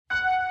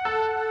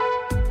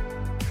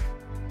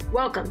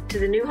Welcome to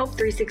the New Hope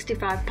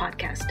 365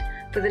 podcast.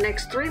 For the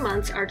next 3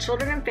 months, our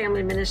children and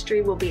family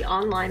ministry will be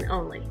online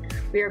only.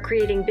 We are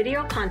creating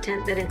video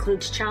content that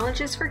includes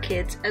challenges for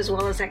kids as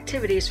well as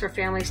activities for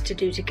families to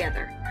do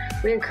together.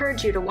 We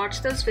encourage you to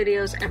watch those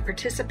videos and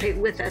participate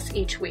with us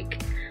each week.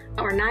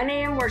 Our 9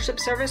 a.m. worship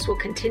service will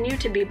continue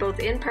to be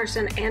both in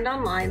person and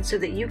online so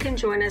that you can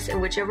join us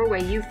in whichever way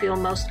you feel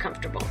most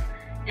comfortable.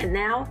 And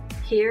now,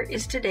 here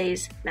is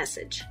today's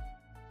message.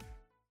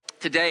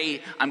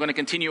 Today, I'm going to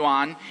continue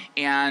on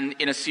and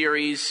in a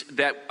series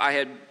that I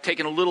had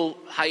taken a little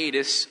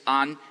hiatus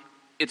on.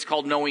 It's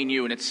called Knowing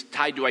You, and it's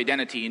tied to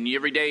identity. And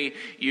every day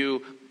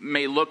you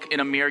may look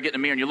in a mirror, get in a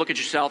mirror, and you look at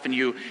yourself and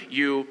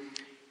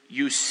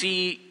you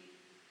see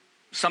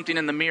something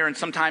in the mirror, and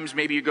sometimes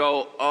maybe you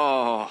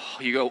go,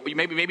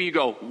 maybe you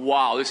go,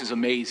 wow, this is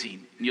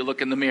amazing. And you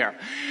look in the mirror.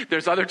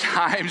 There's other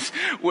times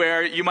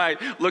where you might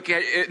look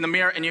at it in the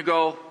mirror and you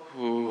go,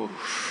 ooh.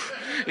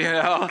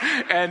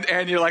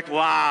 And you're like,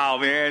 wow,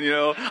 man,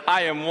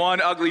 I am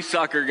one ugly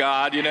sucker,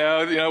 God,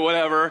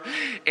 whatever.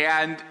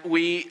 And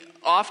we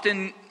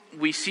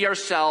see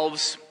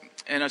ourselves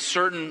in a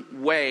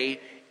certain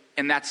way,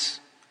 and that's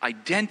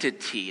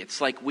identity.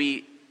 It's like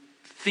we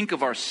think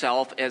of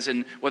ourselves as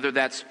in whether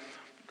that's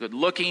good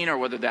looking or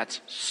whether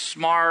that's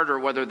smart or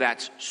whether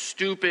that's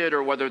stupid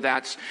or whether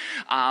that's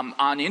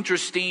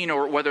uninteresting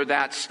or whether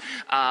that's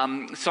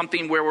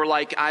something where we're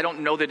like, I don't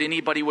know that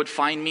anybody would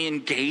find me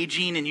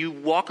engaging, and you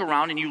walk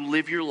around and you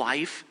live your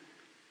life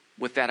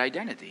with that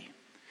identity.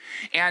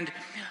 And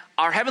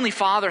our Heavenly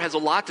Father has a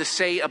lot to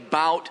say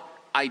about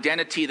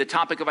identity, the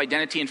topic of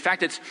identity. In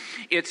fact,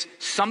 it's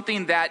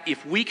something that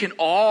if we can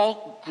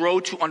all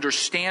grow to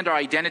understand our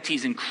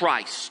identities in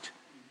Christ,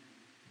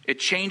 it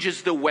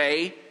changes the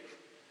way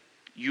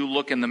you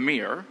look in the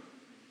mirror,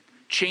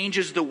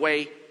 changes the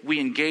way we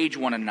engage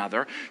one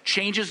another,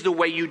 changes the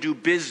way you do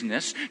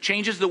business,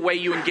 changes the way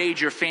you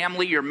engage your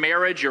family, your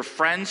marriage, your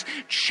friends,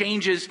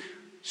 changes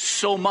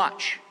so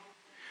much.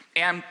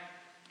 And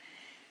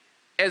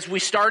as we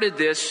started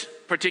this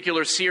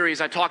particular series,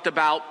 I talked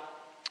about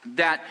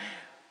that,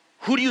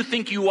 who do you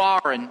think you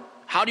are, and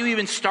how do you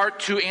even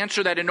start to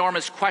answer that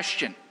enormous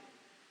question?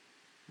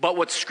 But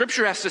what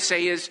Scripture has to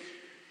say is,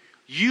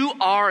 you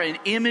are an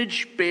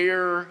image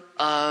bearer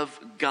of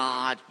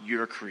God,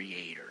 your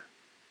Creator.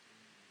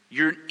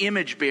 You're an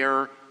image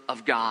bearer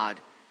of God,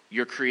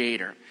 your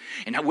Creator.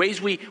 And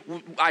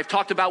I've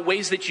talked about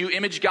ways that you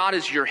image God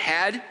as your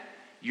head,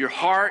 your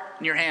heart,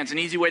 and your hands. An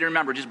easy way to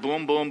remember, just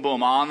boom, boom,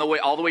 boom, all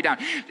the way down.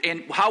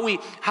 And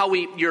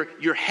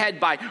your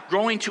head, by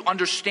growing to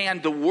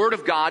understand the Word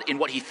of God and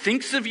what He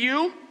thinks of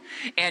you,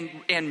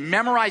 and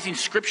memorizing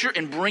Scripture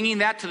and bringing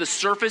that to the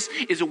surface,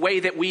 is a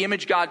way that we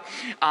image God.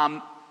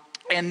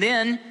 And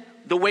then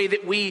the way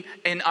that we,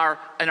 in our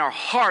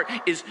heart,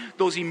 is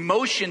those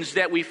emotions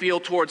that we feel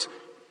towards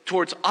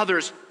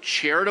others,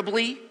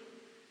 charitably,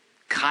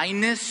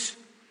 kindness,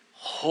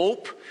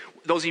 hope.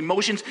 Those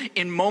emotions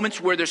in moments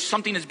where there's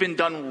something has been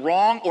done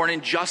wrong or an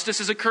injustice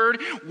has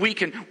occurred,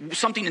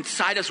 something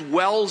inside us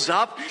wells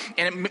up,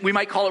 and we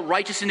might call it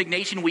righteous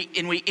indignation. We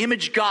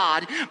image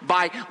God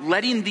by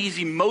letting these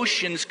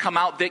emotions come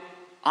out that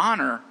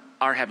honor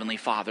our Heavenly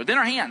Father. Then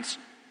our hands,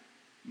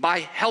 by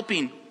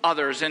helping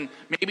others and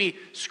maybe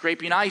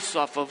scraping ice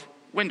off of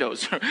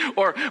windows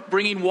or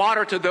bringing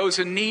water to those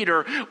in need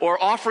or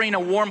offering a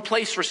warm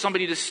place for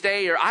somebody to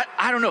stay, or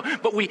I don't know.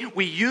 But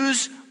we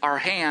use our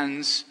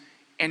hands,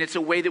 and it's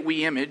a way that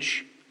we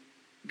image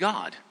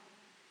God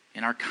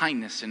in our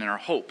kindness and in our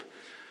hope.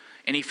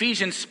 In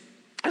Ephesians,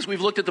 as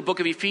we've looked at the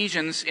book of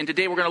Ephesians, and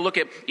today we're going to look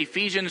at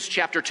Ephesians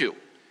chapter 2.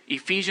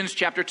 Ephesians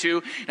chapter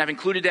 2, and I've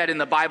included that in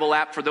the Bible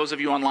app for those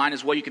of you online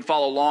as well. You can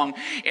follow along.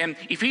 And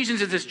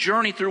Ephesians is this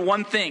journey through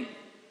one thing: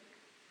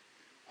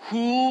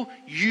 who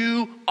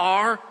you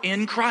are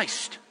in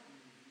Christ.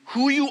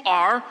 Who you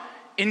are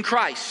in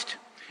Christ.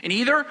 And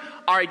either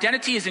our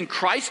identity is in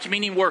Christ,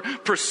 meaning we're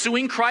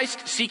pursuing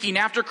Christ, seeking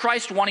after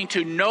Christ, wanting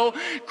to know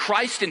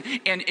Christ and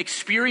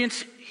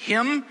experience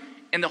Him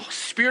and the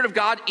Spirit of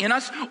God in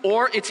us,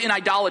 or it's in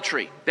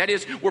idolatry. That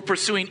is, we're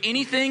pursuing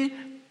anything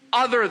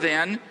other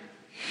than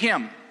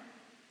Him.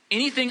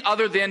 Anything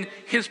other than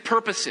His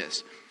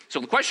purposes. So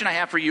the question I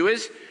have for you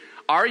is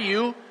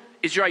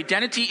your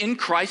identity in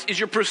Christ? Is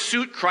your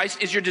pursuit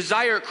Christ? Is your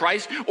desire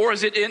Christ? Or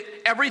is it in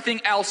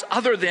everything else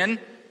other than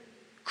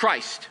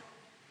Christ?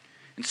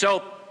 And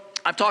so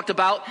I've talked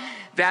about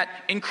that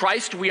in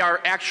Christ we are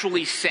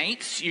actually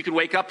saints. You could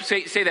wake up,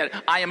 say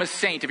that, I am a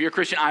saint. If you're a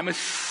Christian, I'm a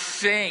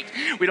saint.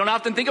 We don't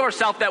often think of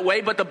ourselves that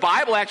way, but the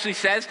Bible actually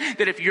says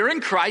that if you're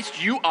in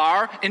Christ, you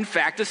are in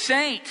fact a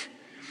saint.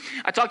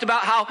 I talked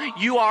about how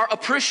you are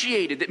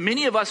appreciated, that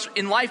many of us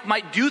in life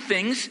might do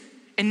things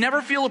and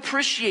never feel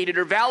appreciated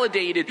or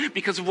validated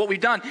because of what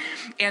we've done.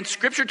 And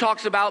Scripture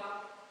talks about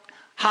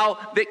how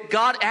that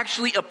God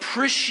actually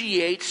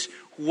appreciates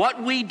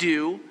what we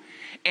do,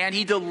 and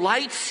He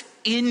delights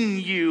in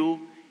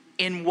you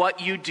in what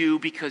you do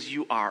because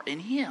you are in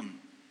Him.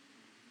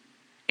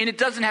 And it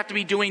doesn't have to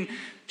be doing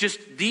just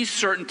these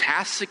certain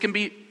tasks. It can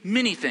be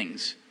many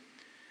things.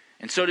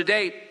 And so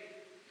today,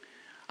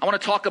 I want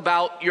to talk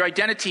about your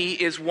identity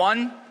is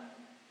one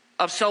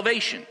of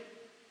salvation.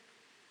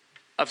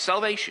 Of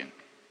salvation.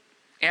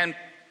 And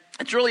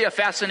it's really a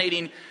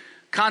fascinating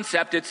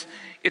concept.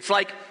 It's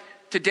like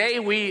today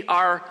we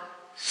are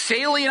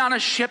sailing on a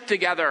ship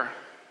together.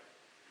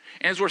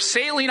 And as we're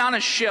sailing on a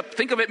ship,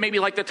 think of it maybe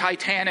like the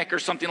Titanic or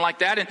something like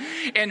that.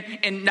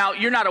 And now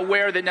you're not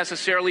aware that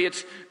necessarily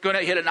it's going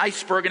to hit an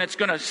iceberg and it's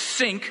going to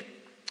sink.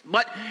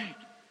 But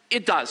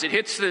it does. It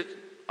hits the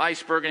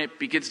iceberg and it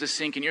begins to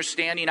sink. And you're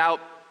standing out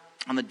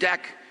on the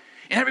deck.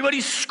 And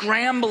everybody's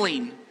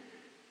scrambling.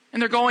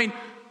 And they're going,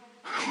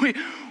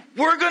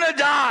 we're going to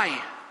die.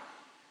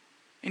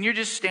 And you're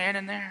just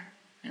standing there.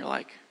 You're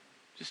like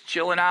just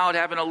chilling out,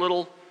 having a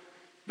little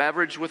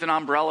beverage with an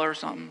umbrella or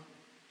something.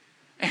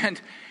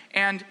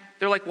 And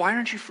they're like, why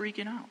aren't you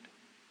freaking out?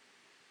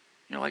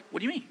 You're like, what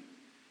do you mean?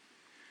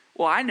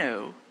 Well, I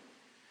know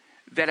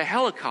that a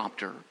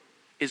helicopter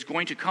is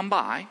going to come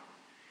by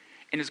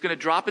and is going to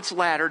drop its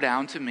ladder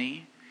down to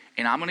me,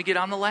 and I'm going to get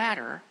on the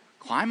ladder,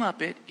 climb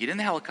up it, get in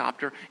the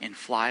helicopter, and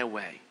fly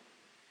away.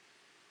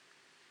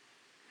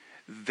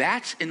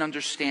 That's an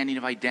understanding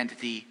of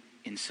identity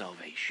in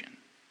salvation.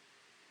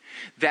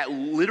 That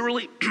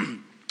literally,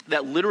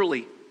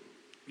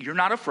 you're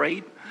not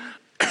afraid.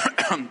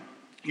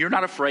 You're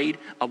not afraid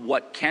of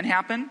what can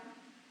happen,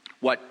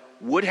 what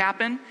would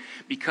happen,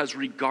 because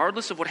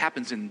regardless of what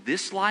happens in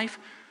this life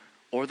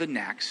or the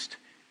next,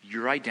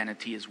 your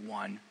identity is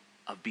one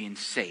of being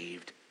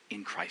saved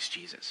in Christ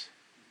Jesus.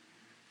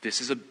 This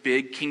is a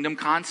big kingdom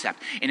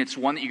concept, and it's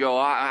one that you go,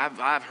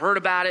 I've heard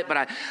about it, but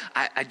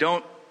I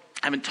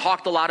haven't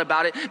talked a lot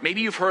about it.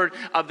 Maybe you've heard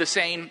of the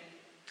saying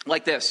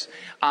like this,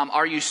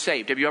 are you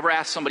saved? Have you ever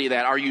asked somebody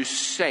that, are you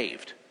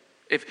saved?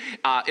 If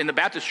in the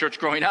Baptist church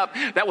growing up,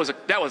 that was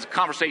a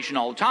conversation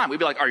all the time. We'd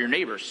be like, are your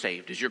neighbors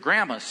saved? Is your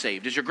grandma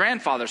saved? Is your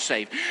grandfather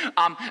saved?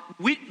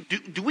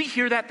 Do we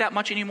hear that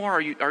much anymore?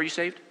 Are you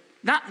saved?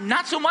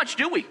 Not so much,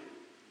 do we?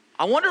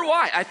 I wonder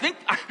why. I think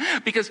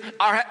because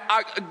our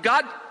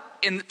God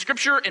in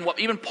Scripture and what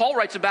even Paul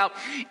writes about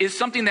is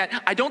something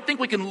that I don't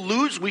think we can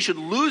lose. We should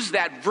lose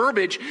that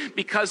verbiage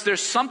because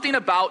there's something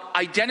about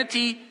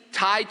identity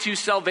tied to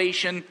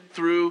salvation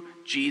through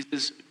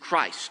Jesus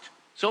Christ.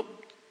 So,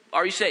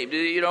 are you saved?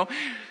 You know,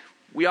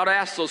 we ought to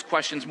ask those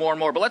questions more and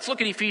more. But let's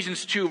look at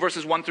Ephesians 2,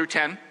 verses 1 through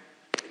 10.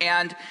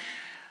 And,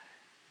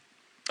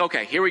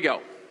 okay, here we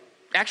go.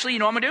 Actually, you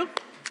know what I'm going to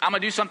do? I'm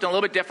going to do something a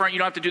little bit different. You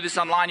don't have to do this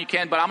online. You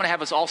can, but I'm going to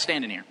have us all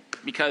stand in here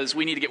because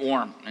we need to get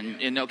warm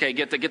and okay,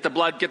 get the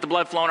blood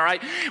flowing, all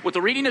right? With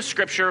the reading of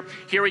Scripture,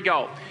 here we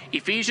go.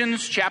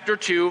 Ephesians chapter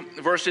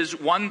 2, verses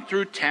 1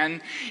 through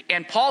 10.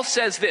 And Paul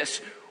says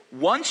this,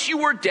 once you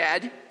were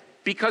dead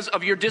because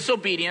of your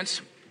disobedience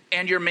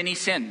and your many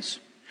sins.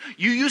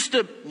 You used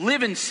to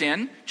live in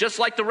sin, just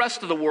like the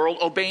rest of the world,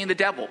 obeying the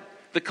devil,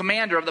 the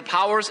commander of the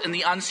powers in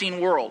the unseen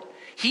world.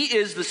 He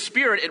is the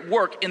spirit at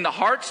work in the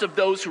hearts of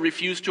those who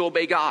refuse to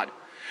obey God.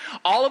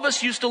 All of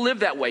us used to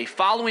live that way,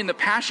 following the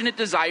passionate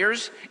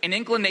desires and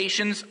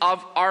inclinations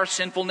of our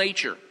sinful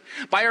nature.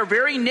 By our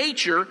very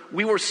nature,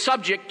 we were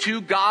subject to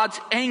God's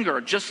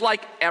anger, just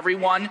like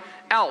everyone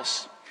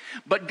else.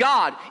 But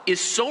God is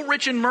so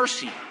rich in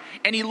mercy,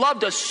 and He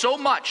loved us so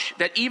much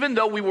that even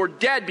though we were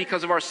dead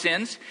because of our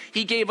sins,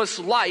 He gave us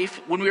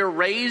life when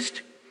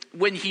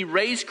He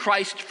raised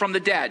Christ from the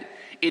dead.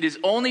 It is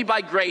only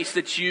by grace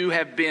that you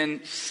have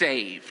been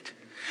saved.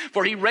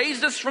 For He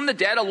raised us from the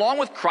dead along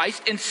with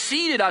Christ and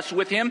seated us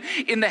with Him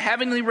in the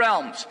heavenly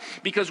realms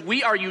because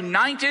we are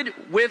united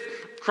with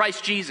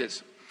Christ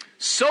Jesus.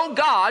 So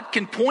God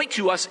can point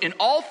to us in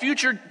all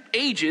future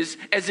ages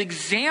as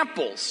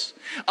examples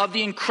of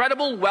the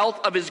incredible wealth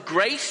of His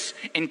grace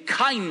and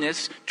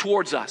kindness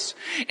towards us,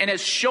 and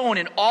as shown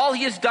in all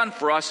He has done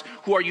for us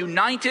who are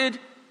united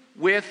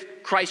with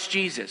Christ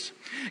Jesus.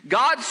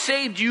 God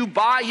saved you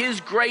by His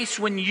grace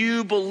when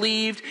you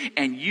believed,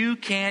 and you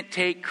can't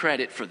take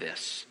credit for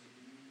this.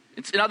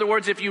 In other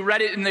words, if you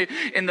read it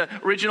in the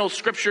original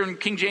Scripture in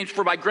King James,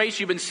 for by grace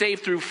you've been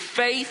saved through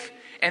faith,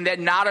 and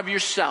that not of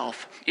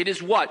yourself. It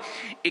is what?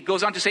 It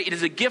goes on to say, it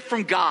is a gift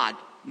from God,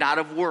 not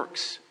of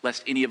works,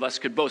 lest any of us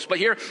could boast. But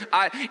here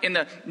in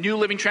the New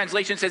Living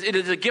Translation, it says, it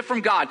is a gift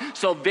from God.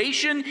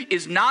 Salvation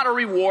is not a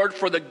reward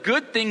for the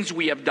good things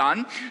we have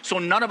done, so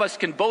none of us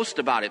can boast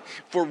about it.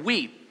 For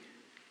we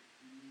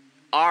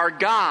are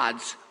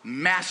God's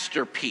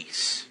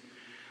masterpiece.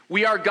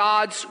 We are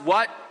God's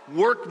what?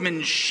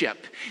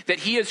 Workmanship. That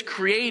He has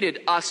created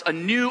us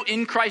anew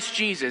in Christ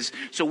Jesus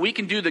so we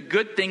can do the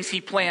good things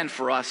He planned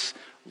for us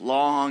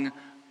long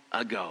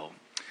ago.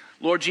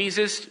 Lord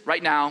Jesus,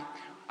 right now,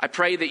 I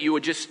pray that you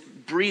would just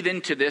breathe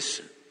into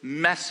this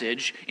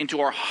message,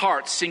 into our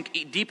hearts,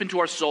 sink deep into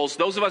our souls.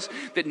 Those of us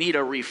that need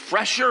a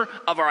refresher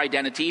of our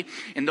identity,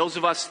 and those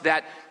of us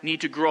that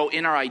need to grow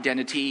in our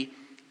identity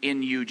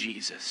in you,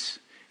 Jesus.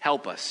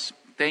 Help us.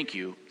 Thank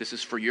you. This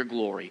is for your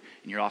glory.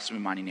 In your awesome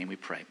and mighty name we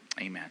pray.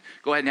 Amen.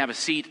 Go ahead and have a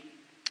seat.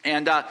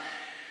 And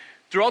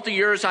throughout the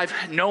years,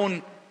 I've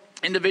known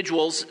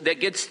individuals that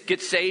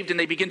get saved and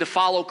they begin to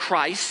follow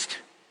Christ.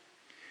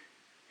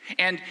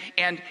 And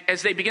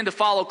as they begin to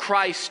follow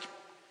Christ,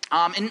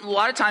 And a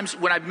lot of times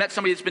when I've met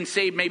somebody that's been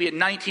saved maybe at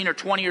 19 or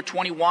 20 or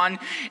 21,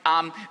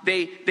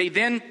 they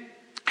then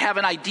have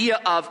an idea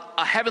of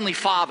a heavenly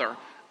Father.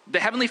 The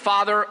heavenly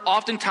Father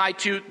often tied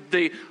to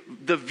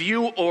the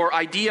view or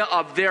idea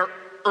of their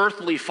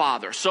earthly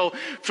father. So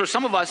for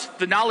some of us,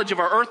 the knowledge of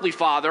our earthly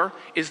father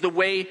is the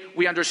way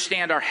we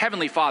understand our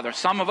heavenly Father.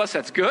 Some of us,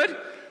 that's good.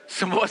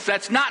 Some of us,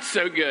 that's not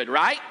so good,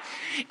 right?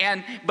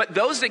 But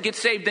those that get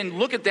saved then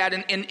look at that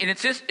and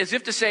it's just as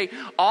if to say,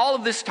 all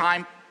of this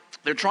time,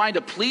 they're trying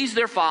to please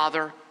their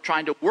father,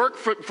 trying to work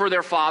for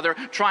their father,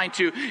 trying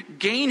to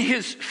gain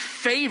his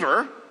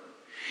favor,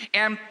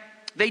 and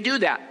they do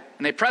that.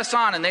 And they press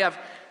on, and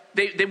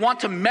they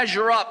want to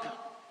measure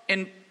up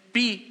and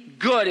be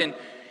good.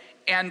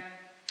 And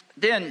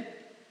then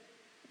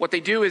what they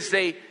do is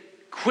they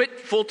quit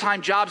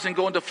full-time jobs and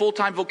go into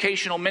full-time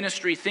vocational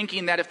ministry,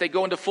 thinking that if they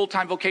go into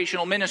full-time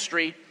vocational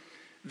ministry,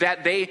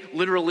 that they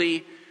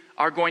literally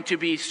are going to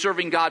be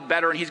serving God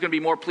better and he's going to be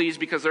more pleased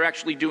because they're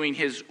actually doing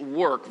his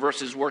work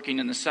versus working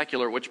in the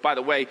secular, which, by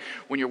the way,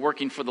 when you're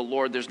working for the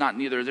Lord, there's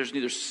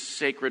neither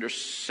sacred or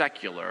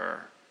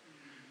secular.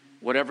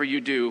 Whatever you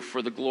do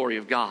for the glory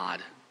of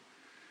God,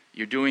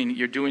 you're doing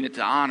it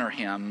to honor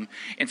him.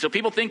 And so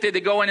people think that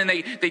they go in and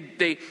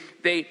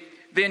they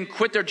then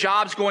quit their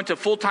jobs, go into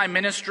full-time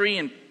ministry,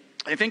 and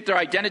I think their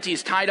identity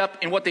is tied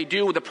up in what they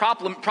do. The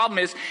problem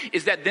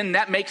is that then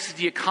that makes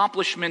the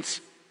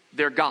accomplishments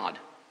their God.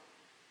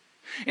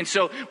 And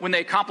so when they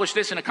accomplish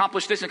this and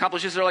accomplish this and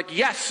accomplish this, they're like,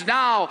 yes,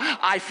 now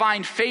I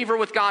find favor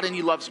with God and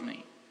he loves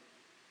me.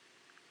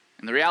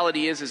 And the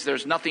reality is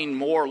there's nothing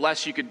more or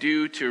less you could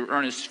do to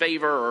earn his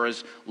favor or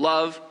his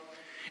love.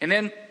 And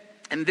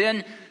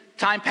then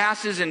time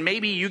passes and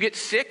maybe you get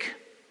sick.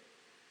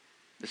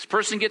 This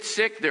person gets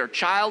sick, their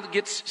child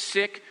gets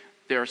sick,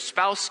 their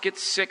spouse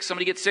gets sick,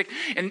 somebody gets sick,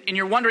 and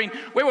you're wondering,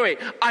 wait,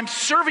 I'm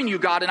serving you,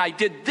 God, and I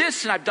did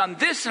this, and I've done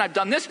this, and I've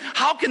done this.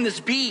 How can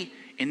this be?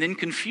 And then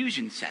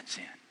confusion sets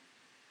in.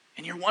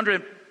 And you're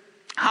wondering,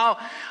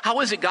 how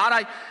is it,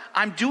 God?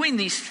 I'm doing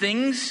these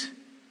things.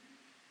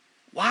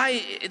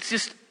 Why? It's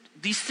just,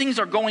 these things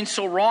are going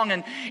so wrong.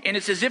 And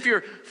it's as if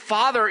your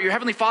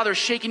heavenly Father is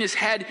shaking his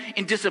head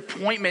in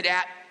disappointment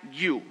at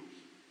you.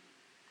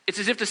 It's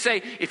as if to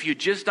say, if you'd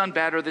just done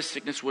better, this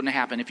sickness wouldn't have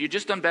happened. If you'd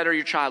just done better,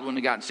 your child wouldn't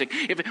have gotten sick.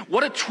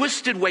 What a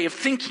twisted way of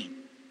thinking.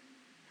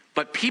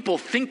 But people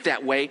think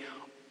that way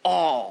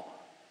all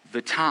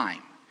the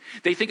time.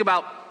 They think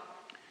about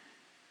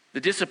the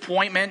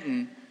disappointment,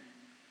 and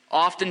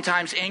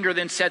oftentimes anger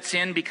then sets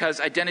in because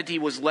identity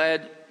was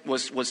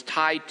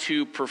tied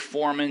to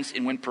performance.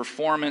 And when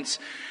performance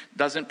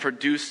doesn't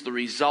produce the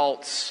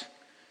results,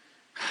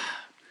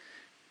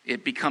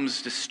 it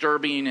becomes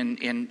disturbing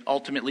and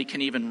ultimately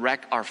can even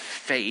wreck our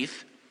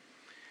faith.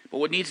 But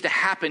what needs to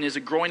happen is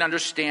a growing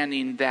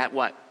understanding that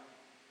what?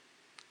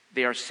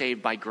 They are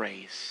saved by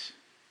grace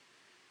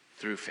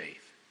through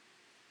faith.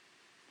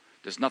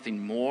 There's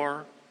nothing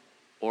more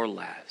or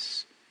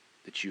less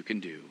that you can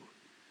do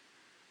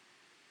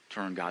to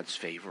earn God's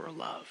favor or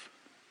love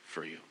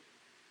for you.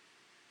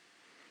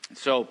 And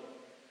so,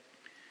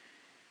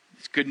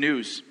 it's good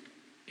news.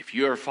 If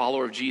you're a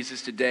follower of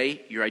Jesus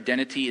today, your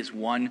identity is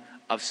one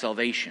of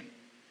salvation.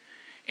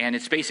 And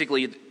it's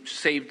basically,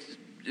 saved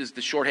is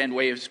the shorthand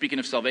way of speaking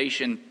of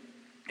salvation.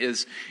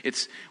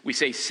 We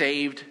say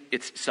saved,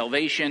 it's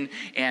salvation.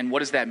 And what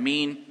does that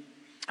mean?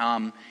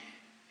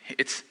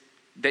 Is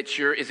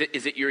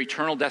it your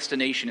eternal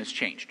destination has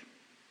changed?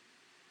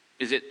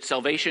 Is it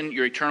salvation,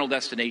 your eternal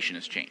destination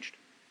has changed?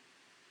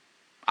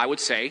 I would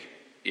say,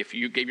 if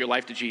you gave your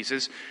life to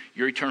Jesus,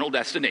 your eternal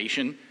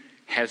destination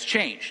has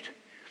changed.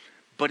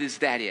 But is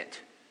that it?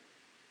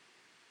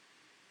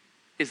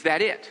 Is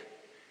that it?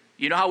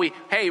 You know how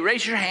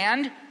raise your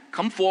hand,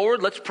 come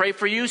forward, let's pray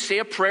for you, say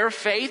a prayer of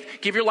faith,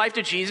 give your life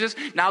to Jesus,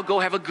 now go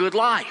have a good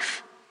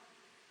life.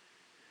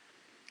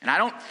 And I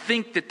don't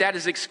think that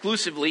is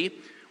exclusively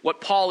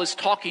what Paul is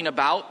talking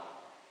about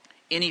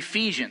in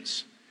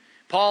Ephesians.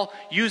 Paul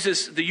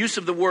uses the use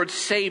of the word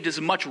saved as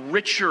a much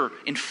richer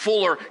and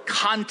fuller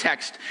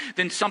context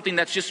than something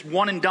that's just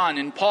one and done.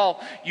 And Paul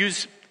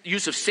use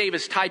of save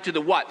is tied to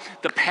the what?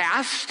 The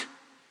past,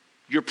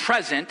 your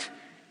present,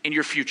 and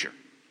your future.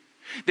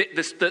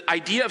 The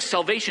idea of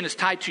salvation is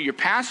tied to your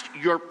past,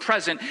 your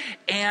present,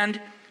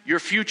 and your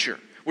future.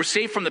 We're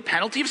saved from the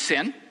penalty of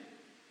sin,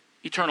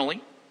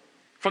 eternally,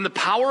 from the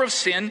power of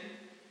sin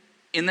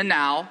in the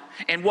now,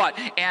 and what?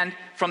 And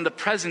from the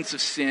presence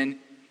of sin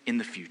in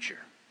the future.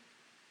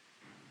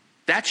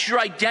 That's your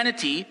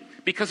identity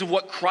because of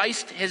what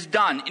Christ has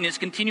done and is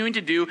continuing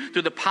to do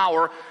through the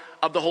power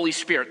of the Holy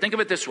Spirit. Think of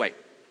it this way.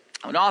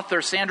 An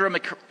author, Sandra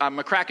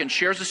McCracken,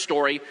 shares a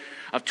story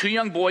of two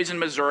young boys in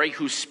Missouri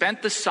who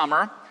spent the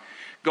summer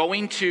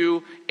going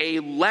to a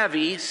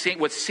levee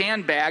with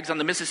sandbags on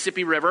the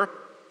Mississippi River.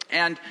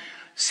 And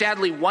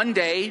sadly, one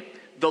day,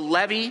 the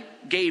levee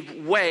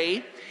gave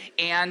way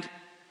and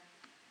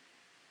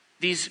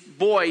these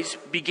boys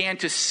began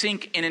to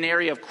sink in an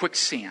area of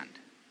quicksand.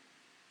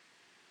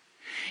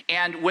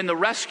 And when the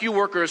rescue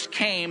workers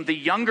came, the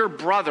younger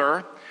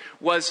brother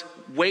was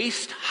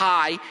waist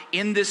high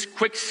in this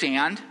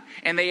quicksand,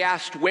 and they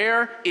asked,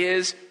 "Where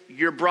is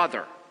your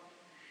brother?"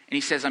 And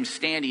he says, "I'm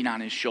standing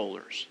on his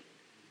shoulders."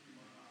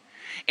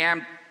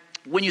 And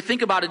when you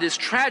think about it, as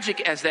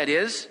tragic as that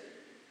is,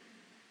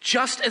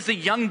 just as the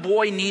young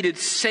boy needed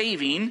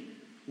saving,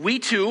 we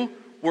too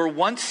were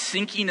once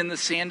sinking in the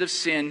sand of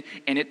sin,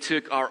 and it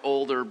took our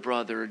older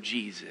brother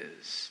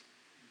Jesus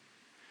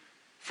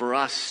for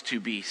us to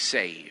be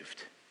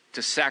saved,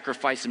 to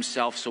sacrifice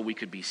himself so we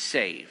could be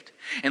saved.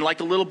 And like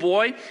the little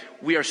boy,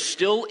 we are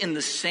still in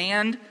the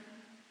sand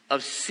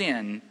of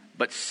sin,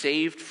 but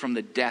saved from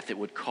the death it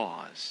would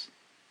cause.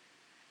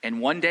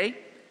 And one day,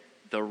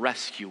 the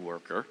rescue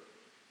worker,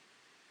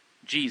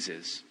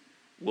 Jesus,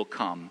 will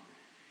come,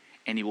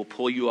 and he will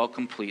pull you out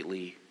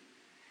completely,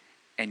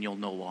 and you'll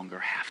no longer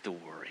have to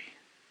worry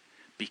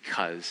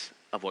because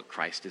of what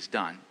Christ has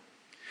done.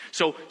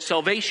 So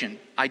salvation,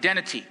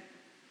 identity,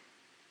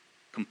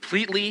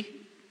 completely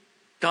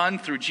done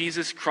through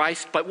Jesus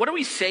Christ. But what are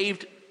we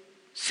saved?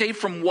 Saved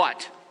from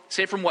what?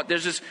 Saved from what?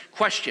 There's this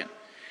question.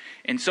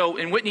 And so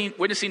in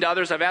witnessing to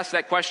others, I've asked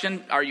that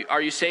question, are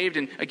you saved?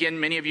 And again,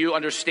 many of you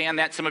understand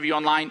that. Some of you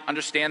online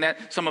understand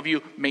that. Some of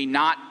you may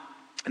not.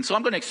 And so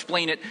I'm going to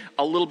explain it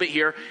a little bit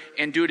here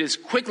and do it as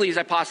quickly as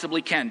I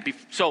possibly can.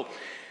 So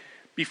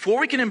before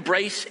we can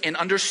embrace and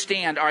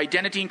understand our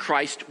identity in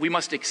Christ, we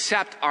must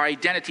accept our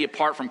identity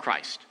apart from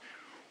Christ.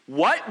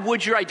 What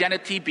would your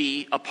identity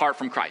be apart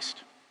from Christ?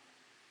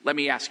 Let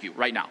me ask you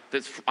right now.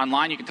 That's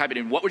online, you can type it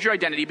in. What would your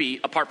identity be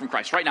apart from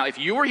Christ? Right now, if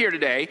you were here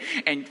today,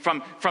 and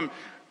from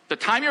the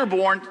time you were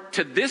born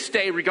to this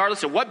day,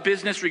 regardless of what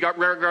business,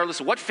 regardless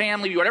of what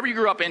family, whatever you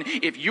grew up in,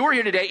 if you were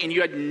here today and you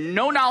had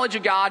no knowledge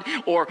of God,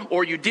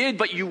 or you did,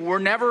 but you were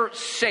never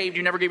saved,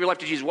 you never gave your life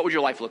to Jesus, what would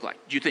your life look like?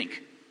 Do you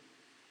think?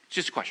 It's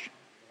just a question.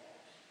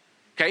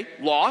 Okay,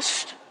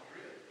 lost,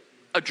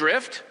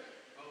 adrift,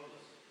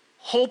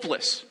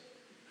 hopeless.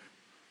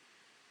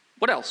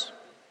 What else?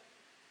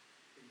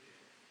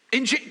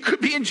 Could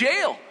be in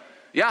jail.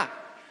 Yeah.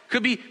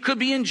 Could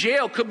be in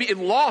jail, could be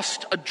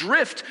lost,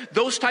 adrift,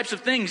 those types of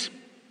things.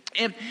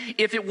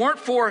 If it weren't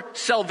for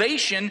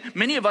salvation,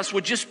 many of us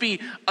would just be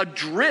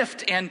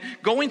adrift and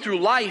going through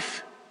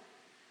life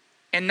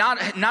and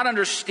not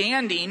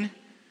understanding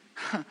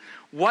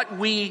what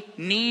we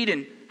need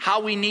and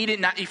how we need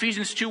it. Now,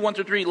 Ephesians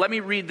 2:1-3, let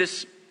me read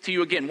this to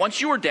you again. Once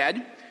you were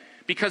dead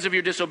because of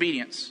your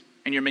disobedience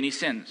and your many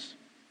sins.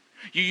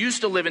 You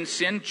used to live in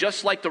sin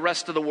just like the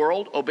rest of the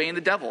world, obeying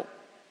the devil.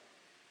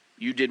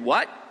 You did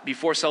what?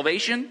 Before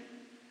salvation?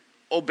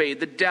 Obeyed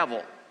the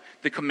devil,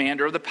 the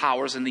commander of the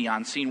powers in the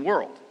unseen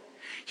world.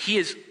 He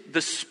is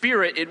the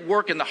spirit at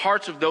work in the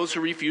hearts of those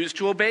who refuse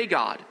to obey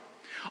God.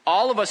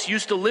 All of us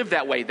used to live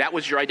that way. That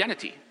was your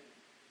identity.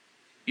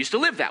 Used to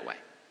live that way.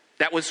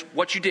 That was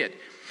what you did.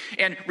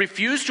 And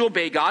refused to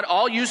obey God.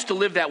 All used to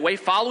live that way,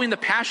 following the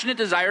passionate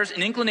desires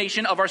and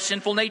inclination of our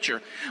sinful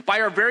nature.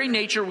 By our very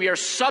nature, we are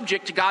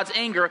subject to God's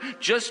anger,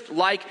 just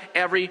like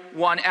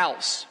everyone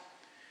else.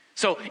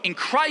 So in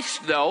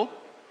Christ, though,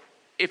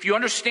 if you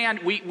understand,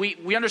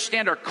 we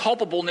understand our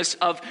culpableness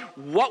of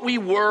what we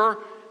were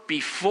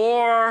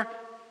before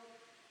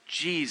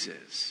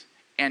Jesus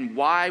and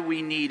why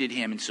we needed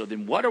him. And so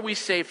then what are we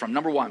saved from?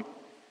 Number one,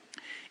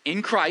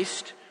 in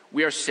Christ,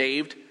 we are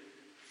saved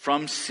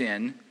from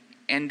sin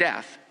and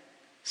death.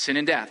 Sin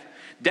and death.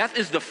 Death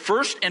is the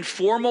first and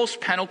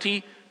foremost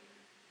penalty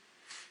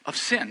of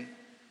sin.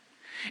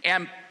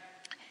 And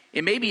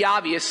it may be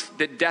obvious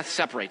that death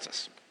separates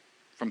us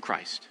from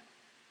Christ.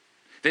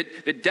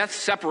 That death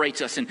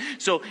separates us. And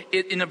so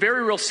in a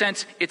very real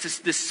sense, it's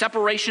this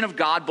separation of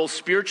God, both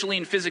spiritually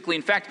and physically.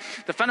 In fact,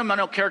 the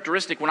fundamental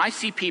characteristic, when I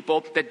see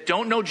people that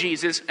don't know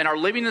Jesus and are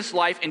living this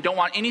life and don't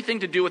want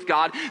anything to do with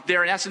God,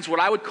 they're in essence what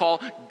I would call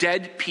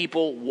dead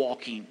people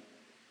walking.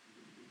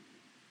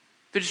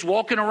 They're just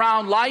walking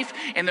around life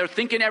and they're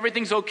thinking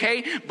everything's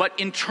okay, but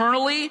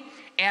internally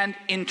and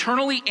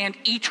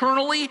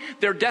eternally,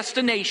 their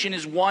destination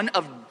is one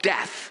of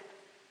death.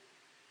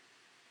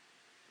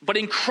 But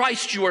in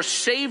Christ, you are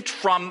saved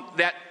from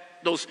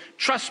those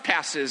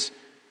trespasses.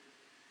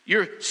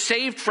 You're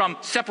saved from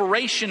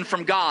separation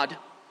from God.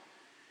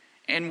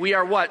 And we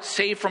are what?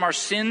 Saved from our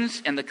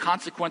sins and the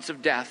consequence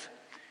of death.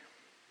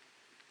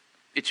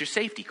 It's your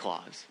safety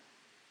clause.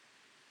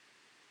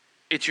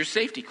 It's your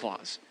safety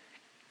clause.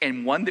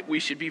 And one that we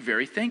should be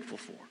very thankful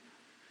for.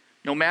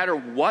 No matter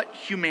what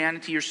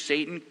humanity or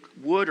Satan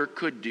would or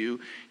could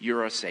do, you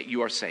are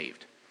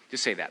saved.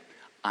 Just say that.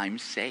 I'm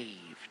saved.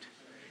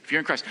 If you're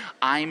in Christ,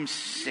 I'm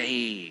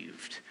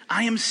saved.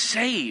 I am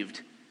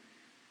saved.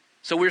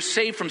 So we're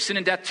saved from sin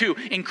and death too.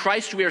 In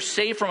Christ, we are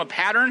saved from a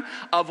pattern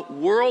of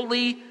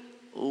worldly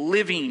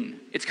living.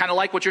 It's kind of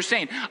like what you're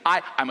saying.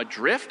 I'm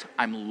adrift.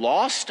 I'm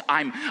lost.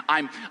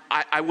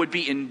 I would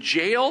be in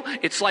jail.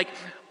 It's like,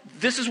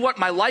 this is what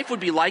my life would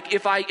be like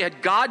if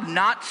had God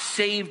not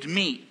saved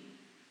me.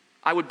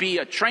 I would be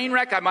a train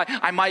wreck. I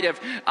might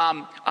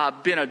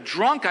have been a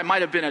drunk. I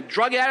might have been a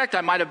drug addict.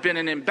 I might have been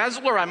an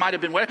embezzler. I might have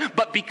been whatever.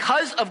 But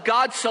because of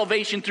God's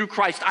salvation through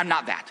Christ, I'm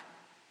not that.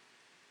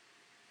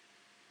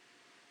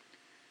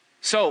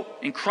 So,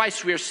 in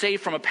Christ, we are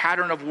saved from a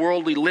pattern of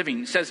worldly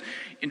living. It says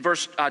in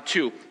verse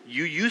 2,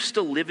 you used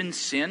to live in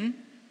sin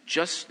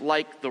just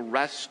like the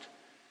rest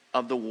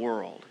of the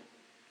world.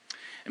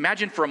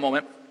 Imagine for a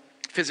moment,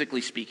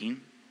 physically speaking,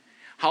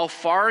 how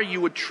far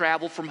you would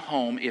travel from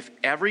home if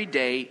every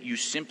day you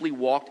simply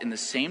walked in the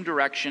same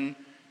direction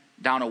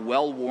down a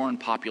well-worn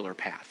popular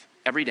path.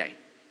 Every day.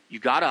 You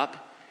got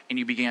up and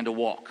you began to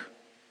walk.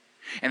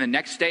 And the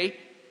next day,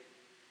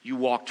 you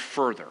walked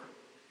further.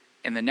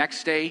 And the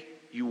next day,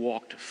 you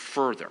walked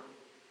further.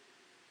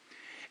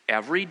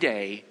 Every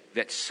day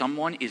that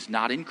someone is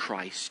not in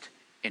Christ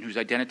and whose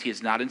identity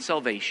is not in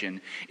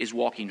salvation is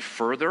walking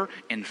further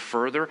and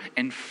further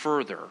and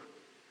further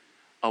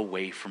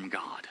away from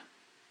God.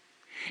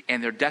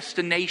 And their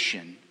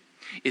destination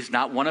is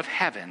not one of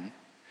heaven,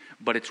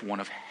 but it's one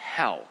of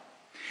hell.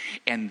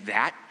 And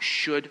that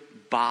should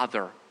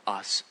bother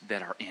us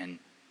that are in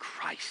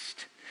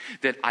Christ.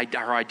 That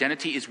our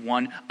identity is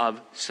one of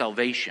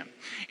salvation.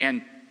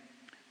 And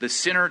the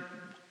sinner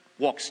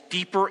walks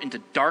deeper into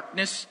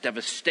darkness,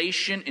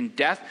 devastation, and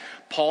death.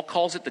 Paul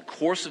calls it the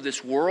course of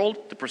this world,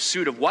 the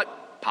pursuit of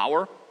what?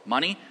 Power,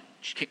 money,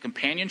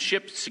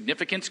 companionship,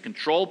 significance,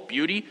 control,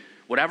 beauty,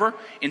 whatever,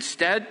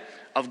 instead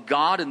of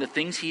God and the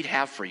things he'd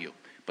have for you.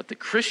 But the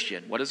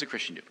Christian, what does the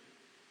Christian do?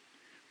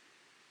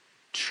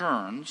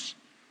 Turns,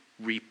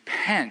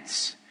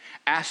 repents,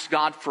 asks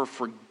God for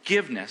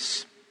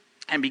forgiveness,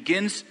 and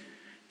begins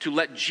to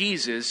let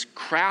Jesus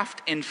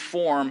craft and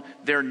form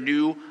their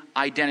new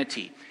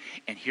identity.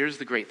 And here's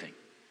the great thing.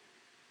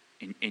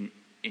 And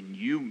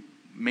you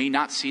may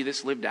not see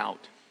this lived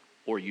out,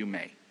 or you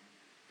may.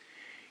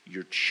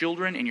 Your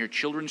children and your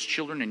children's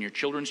children and your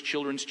children's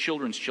children's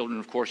children's children,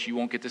 of course, you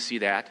won't get to see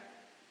that,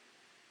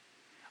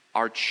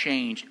 are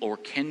changed or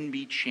can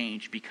be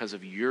changed because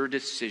of your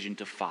decision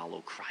to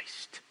follow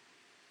Christ.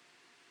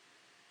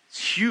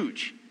 It's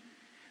huge.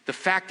 The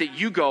fact that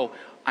you go,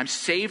 I'm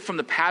saved from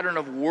the pattern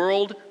of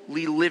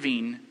worldly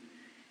living,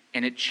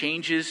 and it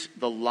changes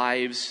the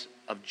lives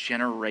of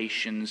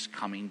generations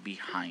coming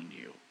behind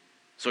you.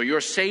 So you're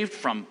saved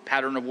from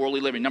pattern of worldly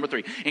living. Number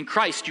 3, in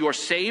Christ you are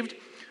saved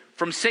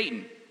from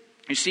Satan.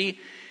 You see,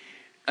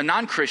 a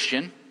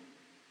non-Christian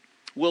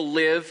will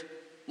live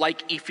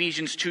like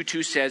Ephesians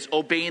 2:2 says,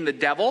 obeying the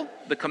devil,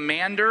 the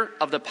commander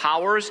of the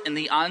powers in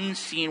the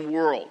unseen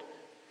world.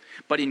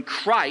 But in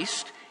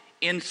Christ,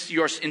 in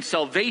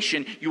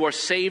salvation, you are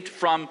saved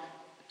from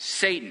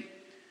Satan.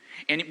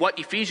 And what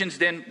Ephesians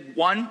then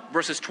 1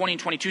 verses 20 and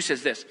 22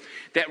 says this,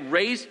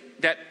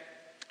 that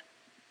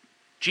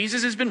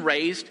Jesus has been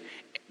raised,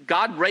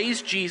 God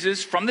raised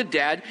Jesus from the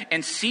dead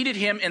and seated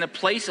him in a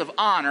place of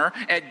honor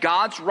at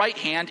God's right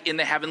hand in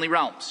the heavenly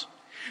realms.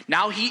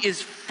 Now he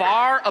is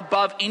far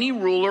above any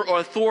ruler or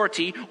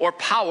authority or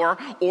power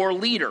or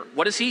leader.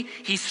 What is he?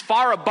 He's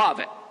far above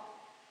it.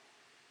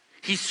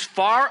 He's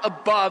far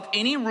above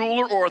any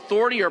ruler or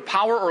authority or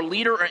power or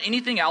leader or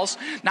anything else,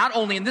 not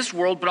only in this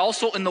world, but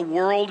also in the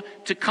world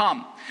to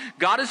come.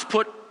 God has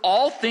put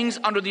all things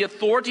under the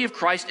authority of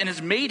Christ and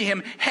has made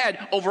him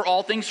head over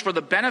all things for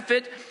the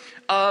benefit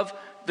of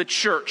the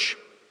church.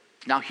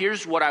 Now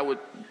here's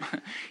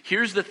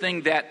the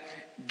thing that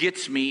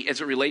gets me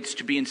as it relates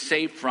to being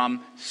saved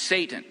from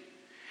Satan.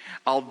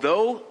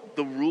 Although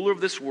the ruler of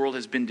this world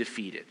has been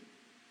defeated,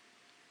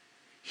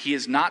 he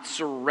is not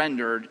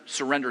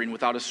surrendering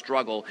without a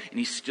struggle, and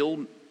he's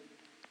still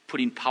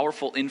putting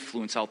powerful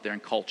influence out there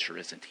in culture,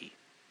 isn't he?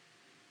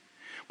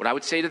 What I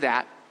would say to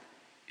that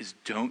is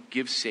don't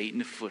give Satan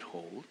a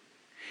foothold.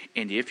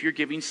 And if you're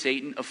giving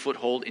Satan a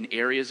foothold in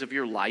areas of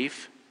your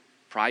life,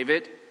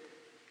 private,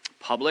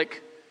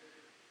 public,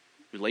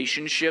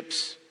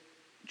 relationships,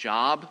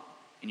 job,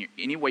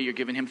 any way you're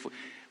giving him,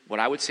 what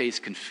I would say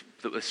is,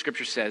 the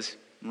scripture says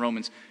in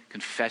Romans,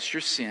 confess your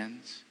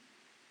sins,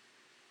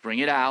 bring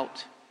it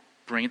out,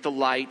 bring it to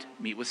light,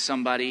 meet with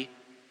somebody,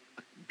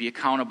 be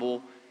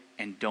accountable,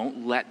 and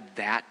don't let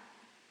that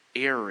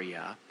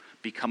area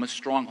become a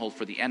stronghold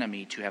for the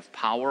enemy to have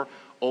power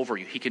over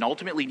you. He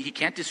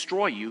can't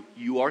destroy you.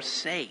 You are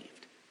saved.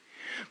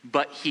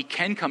 But he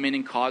can come in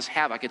and cause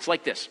havoc. It's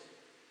like this.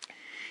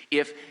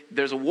 If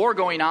there's a war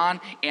going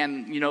on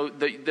and,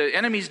 the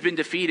enemy's been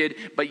defeated,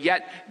 but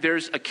yet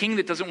there's a king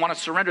that doesn't want to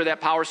surrender that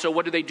power, so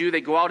what do?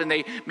 They go out and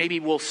they maybe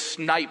will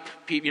snipe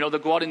people. They'll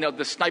go out and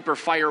the sniper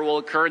fire will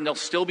occur and they'll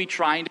still be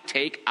trying to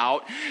take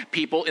out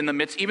people in the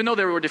midst. Even though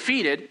they were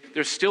defeated,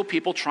 there's still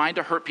people trying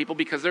to hurt people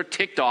because they're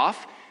ticked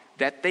off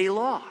that they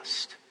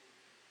lost.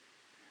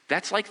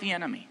 That's like the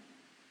enemy.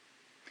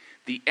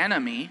 The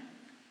enemy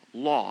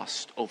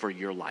lost over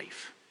your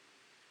life.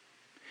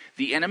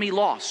 The enemy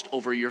lost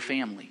over your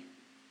family.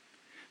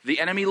 The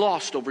enemy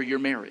lost over your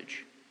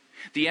marriage.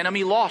 The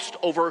enemy lost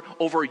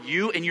over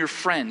you and your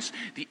friends.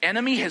 The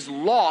enemy has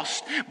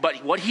lost,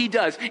 but what he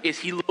does is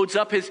he loads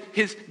up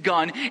his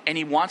gun and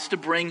he wants to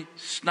bring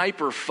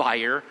sniper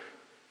fire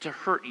to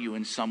hurt you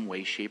in some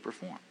way, shape, or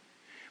form.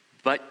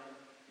 But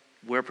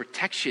where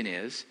protection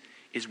is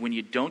when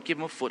you don't give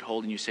him a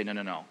foothold and you say,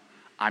 no,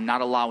 I'm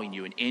not allowing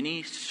you in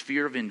any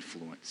sphere of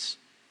influence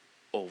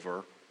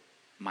over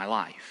my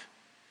life.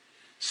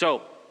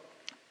 So,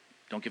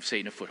 don't give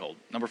Satan a foothold.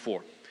 Number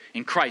 4,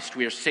 in Christ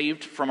we are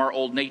saved from our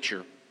old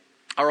nature.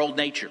 Our old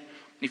nature.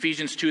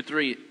 Ephesians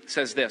 2:3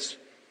 says this: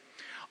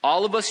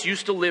 all of us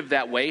used to live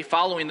that way,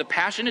 following the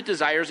passionate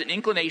desires and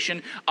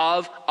inclination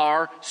of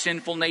our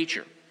sinful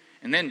nature.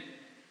 And then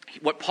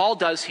what Paul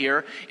does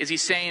here is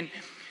he's saying,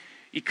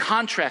 he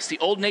contrasts the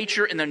old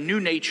nature and the new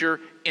nature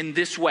in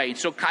this way.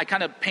 So I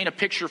kind of paint a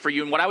picture for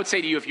you. And what I would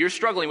say to you, if you're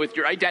struggling with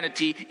your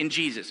identity in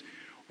Jesus,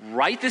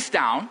 write this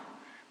down,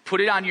 put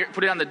it on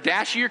the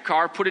dash of your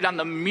car, put it on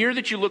the mirror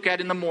that you look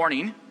at in the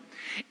morning,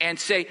 and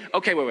say,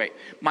 okay, wait.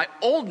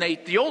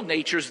 The old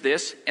nature is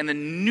this, and the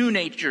new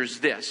nature is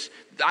this.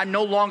 I'm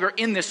no longer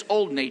in this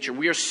old nature.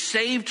 We are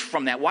saved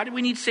from that. Why do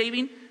we need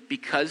saving?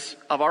 Because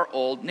of our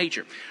old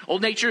nature.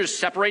 Old nature is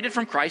separated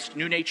from Christ.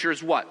 New nature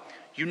is what?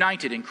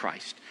 United in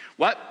Christ.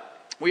 What?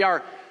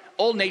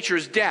 Old nature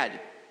is dead.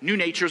 New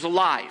nature is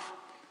alive.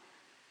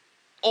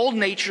 Old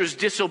nature is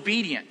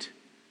disobedient.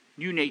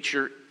 New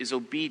nature is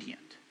obedient.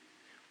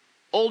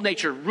 Old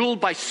nature ruled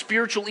by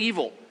spiritual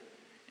evil.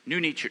 New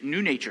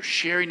nature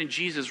sharing in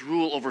Jesus'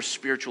 rule over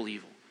spiritual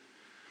evil.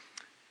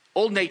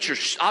 Old nature,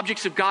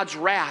 objects of God's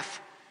wrath,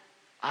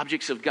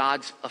 objects of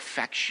God's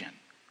affection.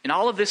 And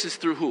all of this is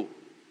through who?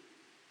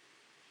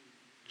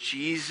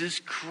 Jesus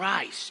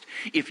Christ.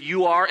 If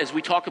you are, as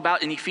we talk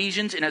about in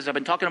Ephesians, and as I've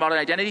been talking about in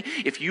identity,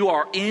 if you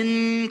are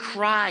in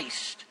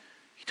Christ,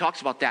 he talks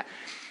about that,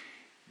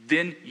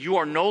 then you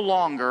are no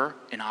longer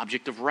an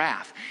object of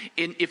wrath.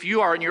 If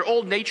you are in your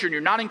old nature and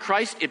you're not in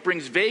Christ, it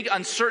brings vague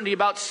uncertainty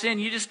about sin.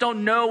 You just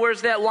don't know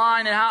where's that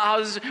line and how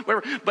is it,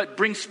 whatever, but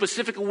brings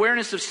specific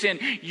awareness of sin.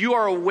 You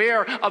are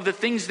aware of the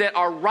things that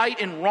are right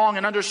and wrong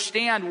and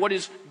understand what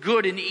is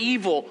good and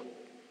evil.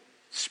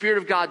 Spirit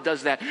of God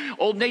does that.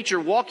 Old nature,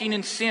 walking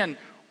in sin,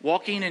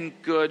 walking in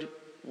good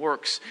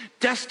works.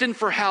 Destined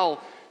for hell,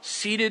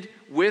 seated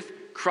with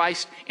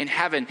Christ in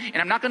heaven. And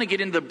I'm not going to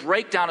get into the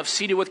breakdown of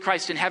seated with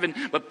Christ in heaven,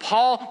 but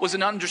Paul was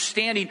an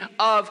understanding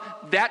of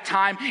that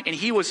time, and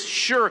he was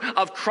sure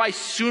of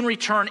Christ's soon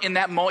return in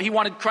that moment. He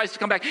wanted Christ to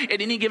come back at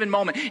any given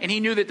moment, and he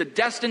knew that the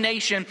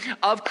destination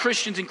of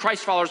Christians and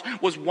Christ followers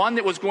was one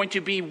that was going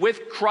to be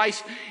with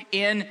Christ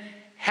in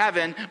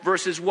heaven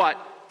versus what?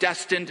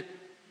 Destined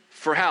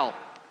for hell.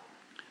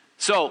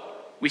 So,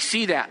 we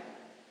see that.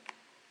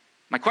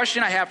 My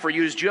question I have for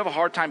you is, do you have a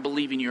hard time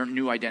believing your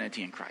new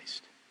identity in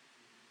Christ?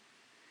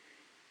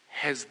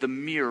 Has the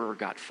mirror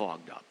got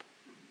fogged up?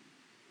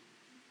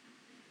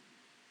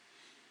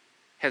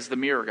 Has the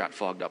mirror got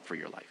fogged up for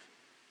your life?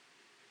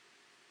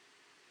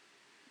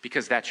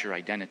 Because that's your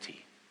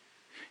identity,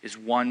 is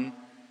one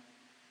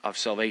of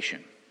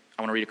salvation.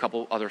 I want to read a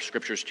couple other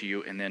scriptures to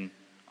you, and then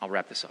I'll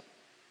wrap this up.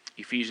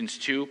 Ephesians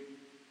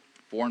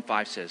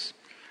 2:4-5 says,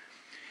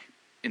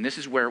 and this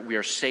is where we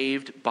are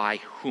saved by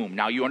whom?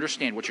 Now you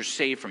understand what you're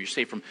saved from. You're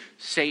saved from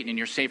Satan, and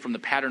you're saved from the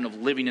pattern of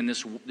living in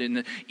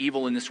the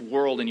evil in this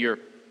world, and you're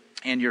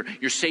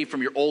saved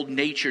from your old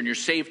nature, and you're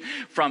saved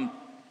from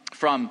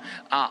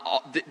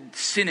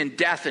sin and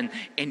death,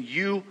 and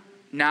you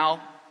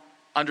now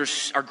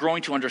are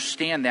growing to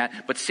understand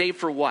that. But saved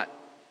for what?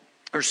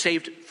 Or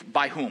saved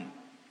by whom?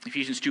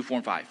 Ephesians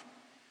 2:4-5.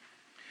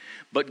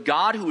 But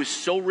God, who is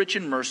so rich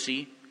in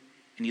mercy,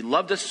 and he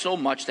loved us so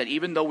much that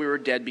even though we were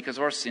dead because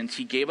of our sins,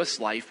 he gave us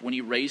life when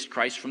he raised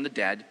Christ from the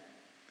dead.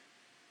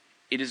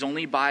 It is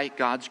only by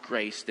God's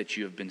grace that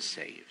you have been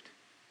saved.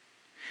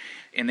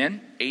 And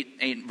then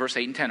verse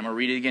 8 and 10, I'm going to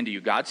read it again to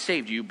you. God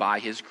saved you by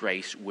his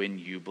grace when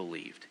you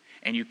believed.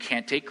 And you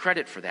can't take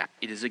credit for that.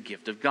 It is a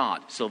gift of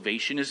God.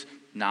 Salvation is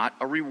not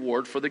a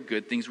reward for the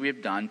good things we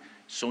have done,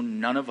 so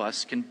none of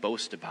us can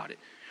boast about it.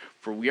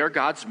 For we are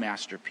God's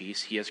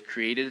masterpiece. He has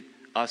created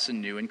us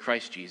anew in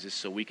Christ Jesus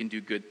so we can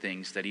do good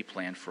things that he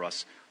planned for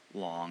us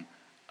long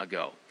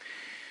ago.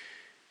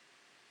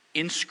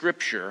 In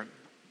Scripture,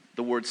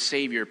 the word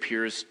Savior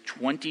appears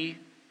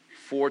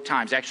 24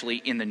 times, actually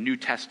in the New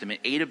Testament,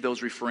 8 of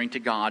those referring to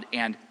God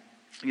and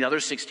the other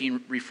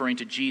 16 referring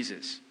to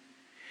Jesus.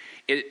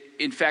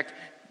 In fact,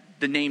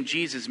 the name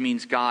Jesus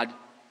means God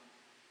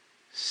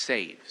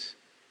saves.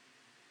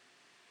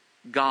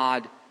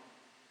 God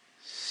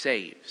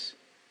saves.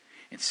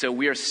 And so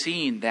we are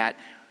seeing that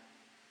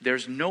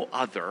there's no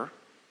other.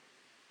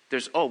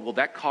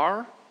 That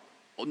car?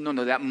 Oh,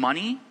 no, that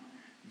money,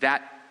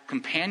 that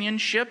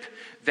companionship,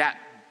 that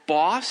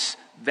boss,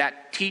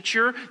 that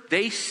teacher,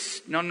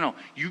 no,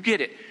 you get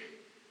it.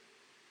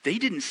 They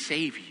didn't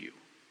save you.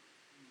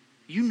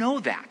 You know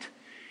that.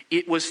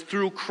 It was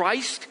through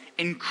Christ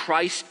and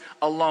Christ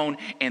alone,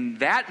 and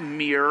that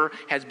mirror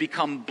has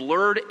become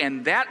blurred,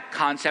 and that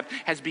concept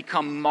has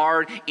become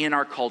marred in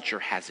our culture,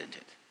 hasn't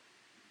it?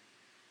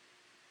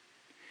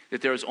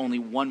 That there is only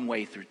one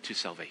way to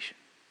salvation.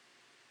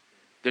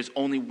 There's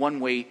only one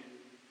way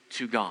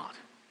to God.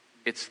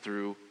 It's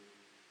through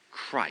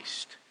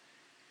Christ.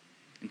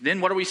 And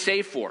then what are we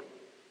saved for?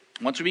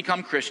 Once we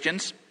become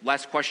Christians,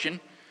 last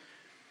question.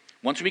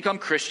 Once we become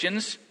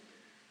Christians,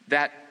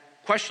 that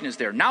question is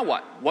there. Now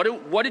what?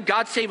 What did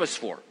God save us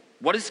for?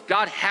 What does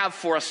God have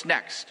for us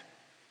next?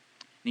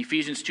 And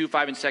Ephesians 2,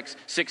 5, and 6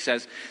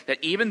 says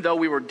that even though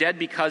we were dead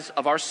because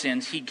of our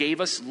sins, he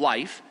gave us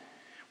life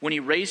when he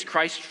raised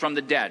Christ from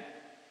the dead.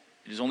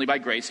 It is only by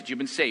grace that you've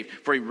been saved.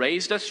 For he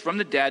raised us from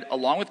the dead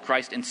along with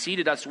Christ and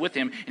seated us with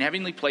him in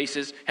heavenly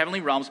places,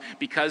 heavenly realms,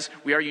 because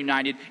we are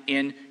united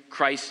in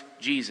Christ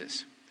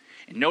Jesus.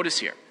 And notice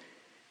here,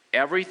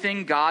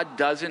 everything God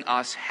does in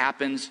us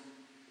happens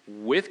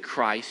with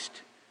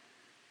Christ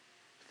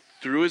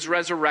through his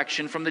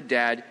resurrection from the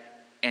dead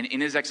and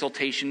in his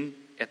exaltation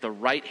at the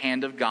right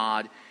hand of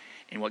God.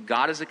 And what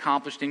God has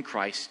accomplished in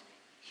Christ,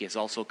 he has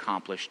also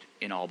accomplished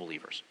in all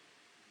believers.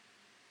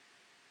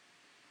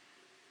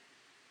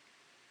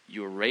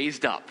 You are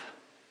raised up,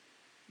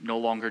 no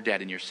longer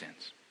dead in your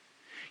sins.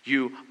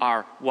 You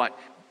are what?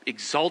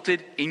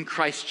 Exalted in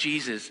Christ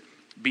Jesus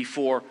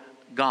before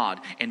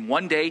God. And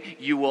one day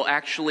you will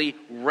actually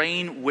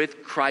reign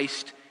with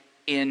Christ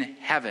in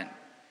heaven.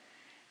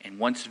 And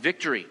once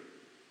victory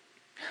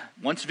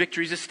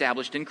is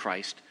established in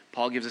Christ,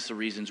 Paul gives us the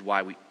reasons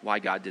why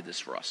God did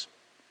this for us.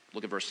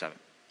 Look at verse 7.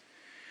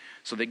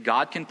 So that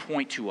God can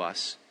point to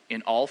us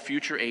in all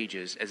future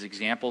ages as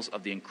examples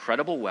of the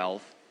incredible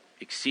wealth,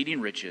 exceeding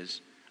riches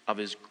of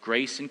his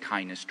grace and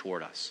kindness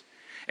toward us,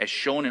 as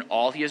shown in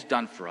all he has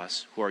done for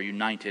us who are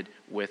united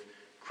with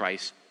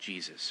Christ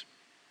Jesus.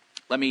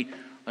 Let me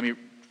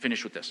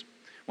finish with this.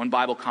 One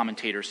Bible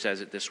commentator says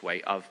it this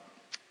way of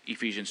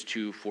Ephesians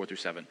 2, 4 through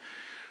 7.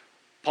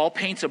 Paul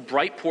paints a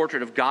bright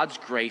portrait of God's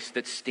grace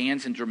that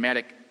stands in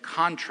dramatic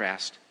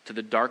contrast to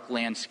the dark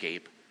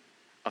landscape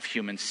of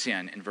human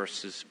sin in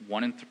verses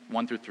 1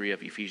 through 3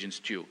 of Ephesians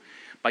 2.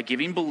 By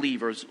giving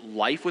believers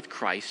life with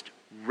Christ,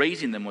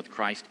 raising them with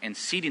Christ, and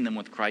seating them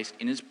with Christ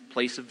in his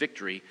place of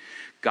victory,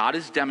 God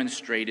has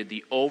demonstrated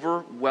the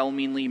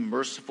overwhelmingly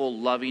merciful,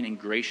 loving, and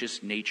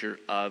gracious nature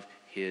of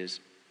his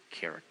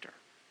character.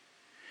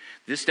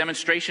 This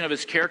demonstration of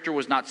his character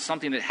was not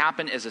something that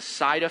happened as a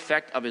side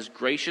effect of his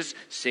gracious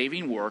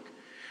saving work,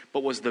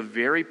 but was the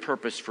very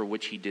purpose for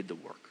which he did the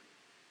work.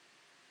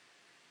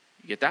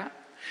 You get that?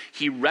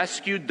 He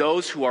rescued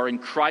those who are in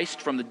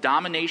Christ from the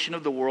domination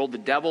of the world, the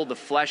devil, the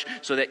flesh,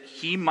 so that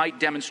he might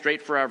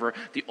demonstrate forever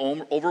the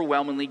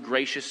overwhelmingly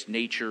gracious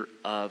nature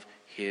of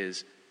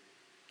his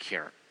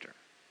character.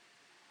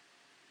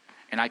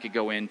 And I could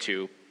go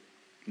into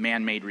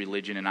man-made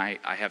religion, and I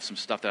have some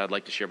stuff that I'd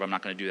like to share, but I'm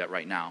not going to do that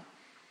right now.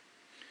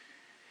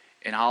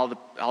 And all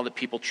that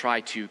people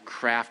try to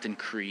craft and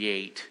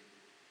create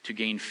to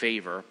gain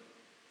favor,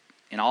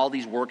 and all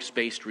these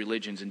works-based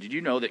religions. And did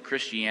you know that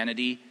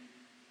Christianity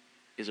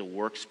is a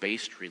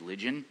works-based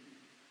religion?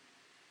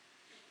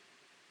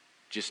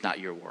 Just not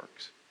your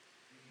works.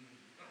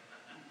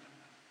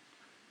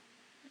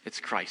 It's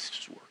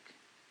Christ's work.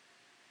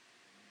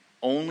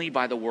 Only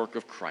by the work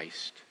of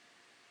Christ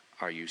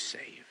are you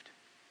saved.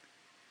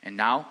 And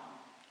now,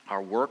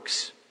 our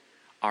works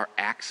are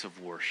acts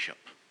of worship.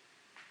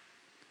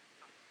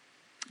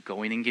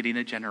 Going and getting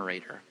a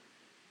generator,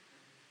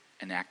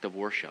 an act of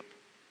worship.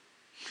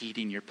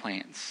 Heating your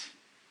plants,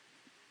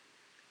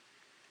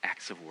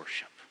 acts of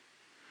worship.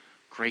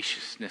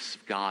 Graciousness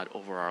of God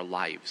over our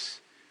lives.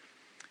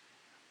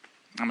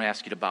 I'm going to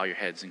ask you to bow your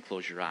heads and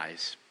close your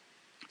eyes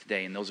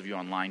today, and those of you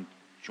online,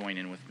 join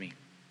in with me.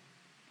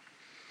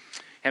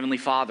 Heavenly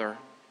Father,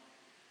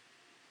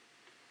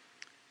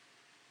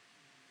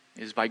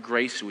 it is by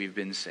grace we've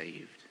been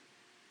saved.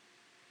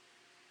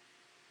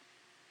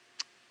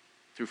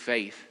 Through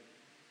faith,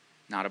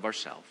 not of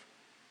ourselves.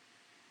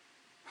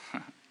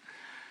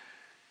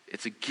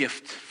 It's a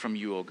gift from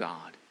you, O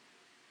God.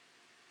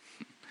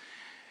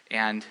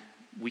 And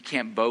we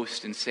can't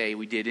boast and say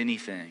we did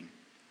anything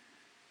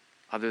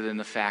other than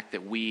the fact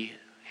that we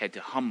had to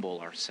humble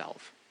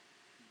ourselves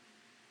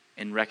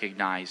and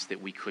recognize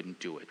that we couldn't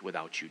do it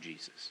without you,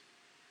 Jesus.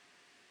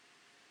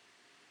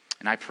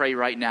 And I pray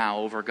right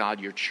now over,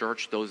 God, your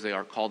church, those that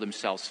are called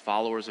themselves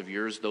followers of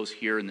yours, those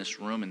here in this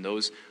room and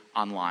those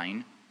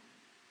online.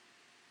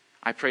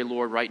 I pray,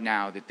 Lord, right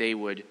now that they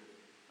would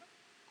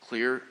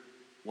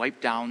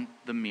wipe down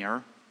the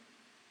mirror,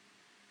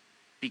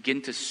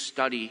 begin to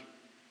study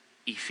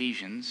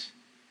Ephesians,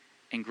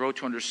 and grow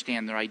to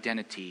understand their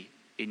identity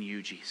in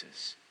you,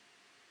 Jesus.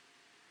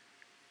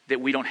 That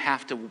we don't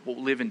have to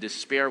live in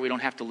despair. We don't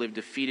have to live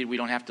defeated. We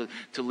don't have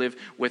to live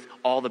with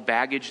all the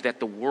baggage that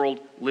the world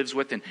lives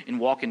with and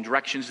walk in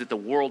directions that the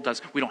world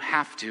does. We don't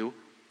have to,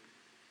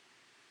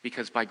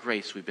 because by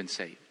grace we've been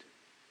saved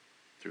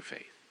through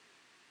faith.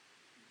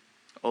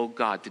 Oh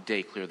God,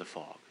 today clear the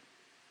fog.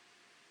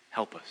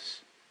 Help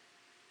us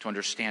to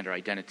understand our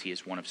identity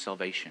as one of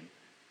salvation.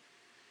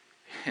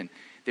 And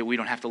that we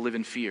don't have to live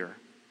in fear,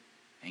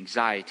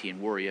 anxiety,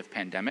 and worry of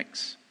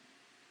pandemics,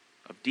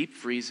 of deep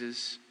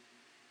freezes,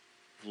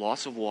 of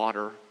loss of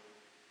water,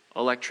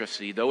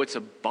 electricity. Though it's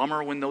a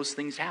bummer when those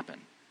things happen,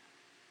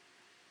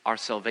 our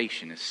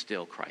salvation is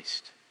still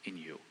Christ in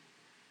you.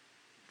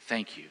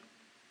 Thank you.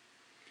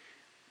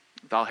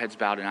 With all heads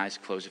bowed and eyes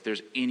closed, if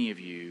there's any of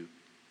you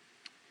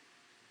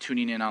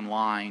tuning in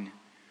online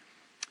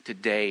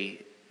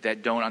today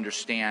that don't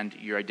understand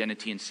your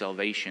identity and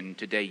salvation,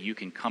 today you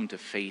can come to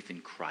faith in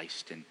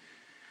Christ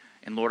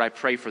And Lord, I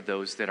pray for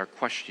those that are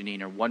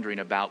questioning or wondering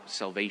about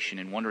salvation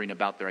and wondering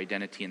about their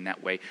identity in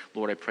that way.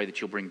 Lord, I pray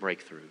that you'll bring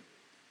breakthrough.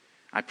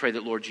 I pray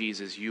that, Lord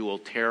Jesus,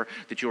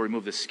 that you'll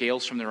remove the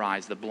scales from their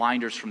eyes, the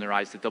blinders from their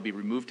eyes, that they'll be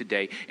removed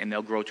today and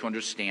they'll grow to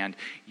understand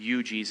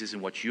you, Jesus,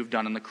 and what you've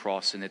done on the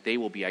cross, and that they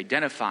will be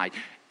identified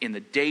in the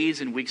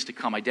days and weeks to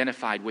come,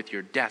 identified with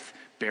your death,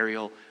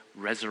 burial,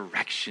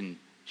 resurrection,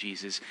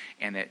 Jesus,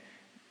 and that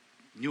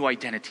new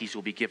identities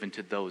will be given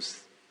to those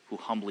who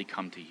humbly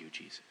come to you,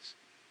 Jesus.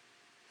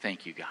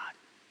 Thank you, God.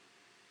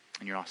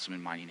 In your awesome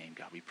and mighty name,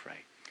 God, we pray.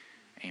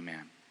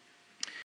 Amen.